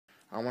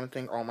I want to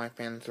thank all my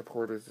fans and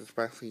supporters,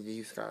 especially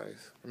these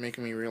guys, for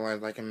making me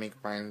realize I can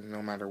make binds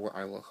no matter what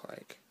I look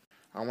like.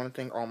 I want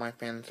to thank all my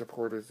fans and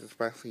supporters,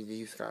 especially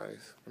these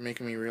guys, for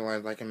making me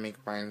realize I can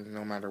make binds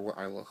no matter what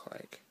I look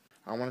like.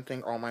 I want to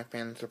thank all my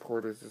fans and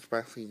supporters,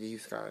 especially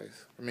these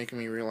guys, for making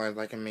me realize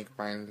I can make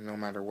binds no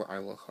matter what I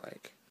look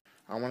like.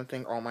 I want to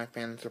thank all my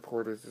fans and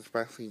supporters,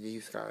 especially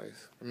these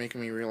guys, for making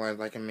me realize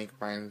I can make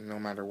binds no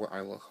matter what I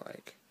look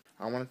like.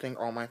 I want to thank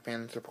all my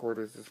fans and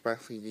supporters,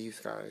 especially these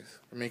guys,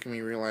 for making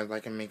me realize I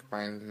can make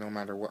binds no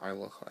matter what I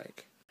look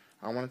like.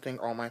 I want to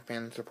thank all my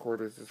fans and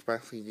supporters,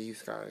 especially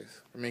these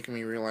guys, for making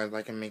me realize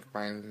I can make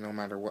binds no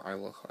matter what I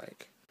look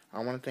like. I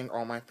want to thank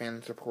all my fans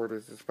and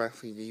supporters,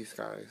 especially these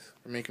guys,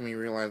 for making me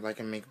realize I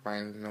can make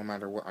binds no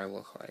matter what I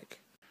look like.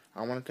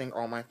 I want to thank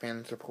all my fans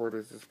and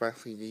supporters,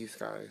 especially these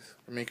guys,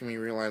 for making me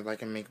realize I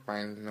can make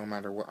binds no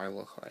matter what I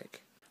look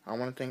like. I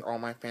want to thank all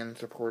my fans and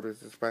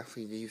supporters,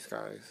 especially these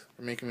guys,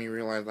 for making me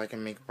realize I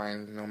can make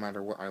binds no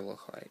matter what I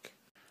look like.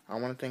 I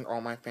want to thank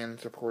all my fans and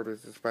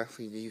supporters,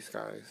 especially these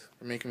guys,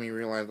 for making me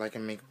realize I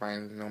can make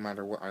binds no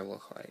matter what I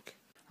look like.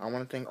 I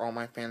want to thank all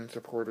my fans and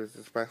supporters,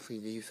 especially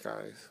these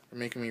guys, for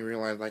making me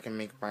realize I can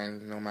make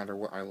binds no matter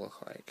what I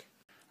look like.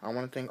 I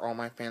want to thank all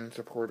my fans and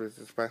supporters,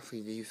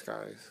 especially these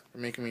guys, for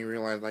making me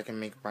realize I can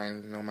make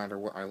binds no matter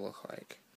what I look like.